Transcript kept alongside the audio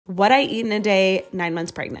What I eat in a day, 9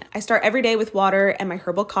 months pregnant. I start every day with water and my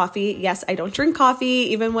herbal coffee. Yes, I don't drink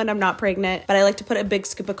coffee even when I'm not pregnant, but I like to put a big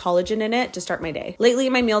scoop of collagen in it to start my day. Lately,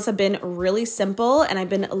 my meals have been really simple and I've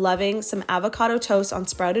been loving some avocado toast on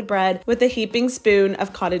sprouted bread with a heaping spoon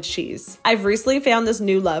of cottage cheese. I've recently found this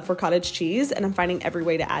new love for cottage cheese and I'm finding every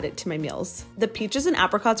way to add it to my meals. The peaches and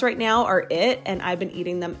apricots right now are it, and I've been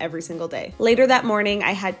eating them every single day. Later that morning,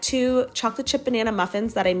 I had 2 chocolate chip banana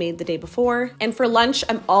muffins that I made the day before. And for lunch,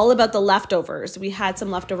 I'm all about the leftovers. We had some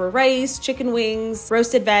leftover rice, chicken wings,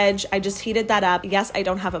 roasted veg. I just heated that up. Yes, I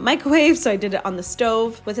don't have a microwave, so I did it on the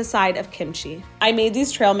stove with a side of kimchi. I made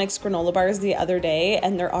these trail mix granola bars the other day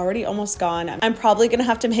and they're already almost gone. I'm probably gonna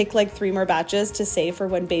have to make like 3 more batches to save for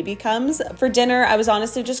when baby comes. For dinner, I was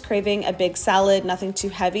honestly just craving a big salad, nothing too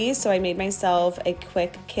heavy, so I made myself a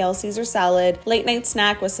quick kale Caesar salad. Late night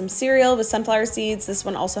snack was some cereal with sunflower seeds. This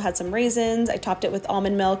one also had some raisins. I topped it with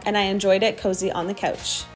almond milk and I enjoyed it cozy on the couch.